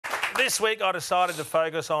This week I decided to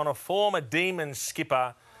focus on a former Demon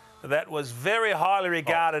skipper that was very highly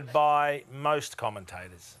regarded by most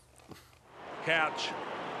commentators. Couch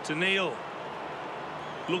to Neil.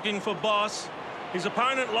 Looking for Boss. His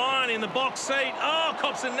opponent Lyon in the box seat. Oh,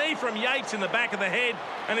 cops a knee from Yates in the back of the head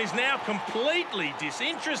and is now completely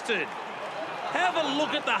disinterested. Have a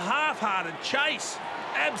look at the half-hearted chase.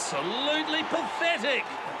 Absolutely pathetic.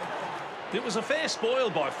 It was a fair spoil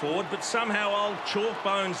by Ford, but somehow old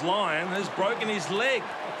Chalkbones Lyon has broken his leg.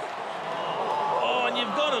 Oh, and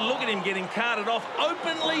you've got to look at him getting carted off,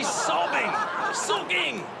 openly sobbing,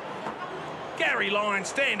 sooking. Garry Lyon,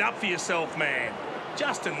 stand up for yourself, man.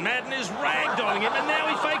 Justin Madden is ragdolling him, and now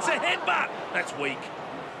he fakes a headbutt. That's weak.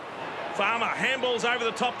 Farmer handballs over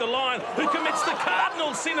the top to Lyon, who commits the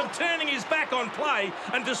cardinal sin of turning his back on play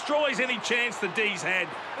and destroys any chance the D's had.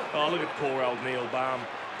 Oh, look at poor old Neil Baum.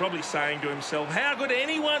 Probably saying to himself, how could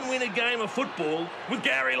anyone win a game of football with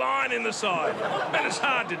Garry Lyon in the side? And it's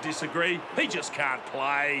hard to disagree. He just can't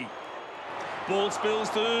play. Ball spills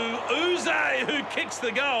to Uze, who kicks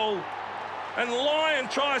the goal. And Lyon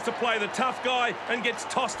tries to play the tough guy and gets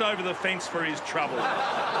tossed over the fence for his trouble.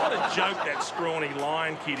 What a joke that scrawny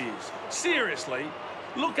Lyon kid is. Seriously,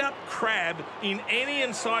 look up crab in any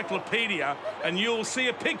encyclopedia and you'll see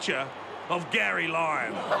a picture of Garry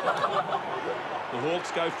Lyon. The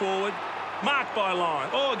Hawks go forward, marked by Lyon.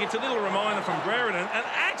 Oh, gets a little reminder from Brereton and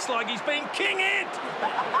acts like he's been king-ed.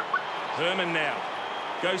 Herman now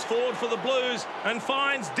goes forward for the Blues and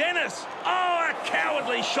finds Dennis. Oh, a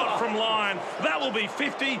cowardly shot from Lyon. That will be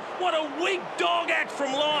 50. What a weak dog act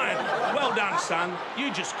from Lyon. Well done, son.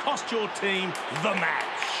 You just cost your team the match.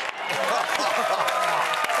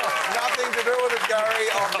 Nothing to do with it, Garry.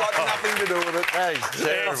 I've got nothing to do with it. That is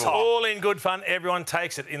terrible. It's all in good fun. Everyone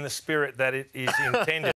takes it in the spirit that it is intended.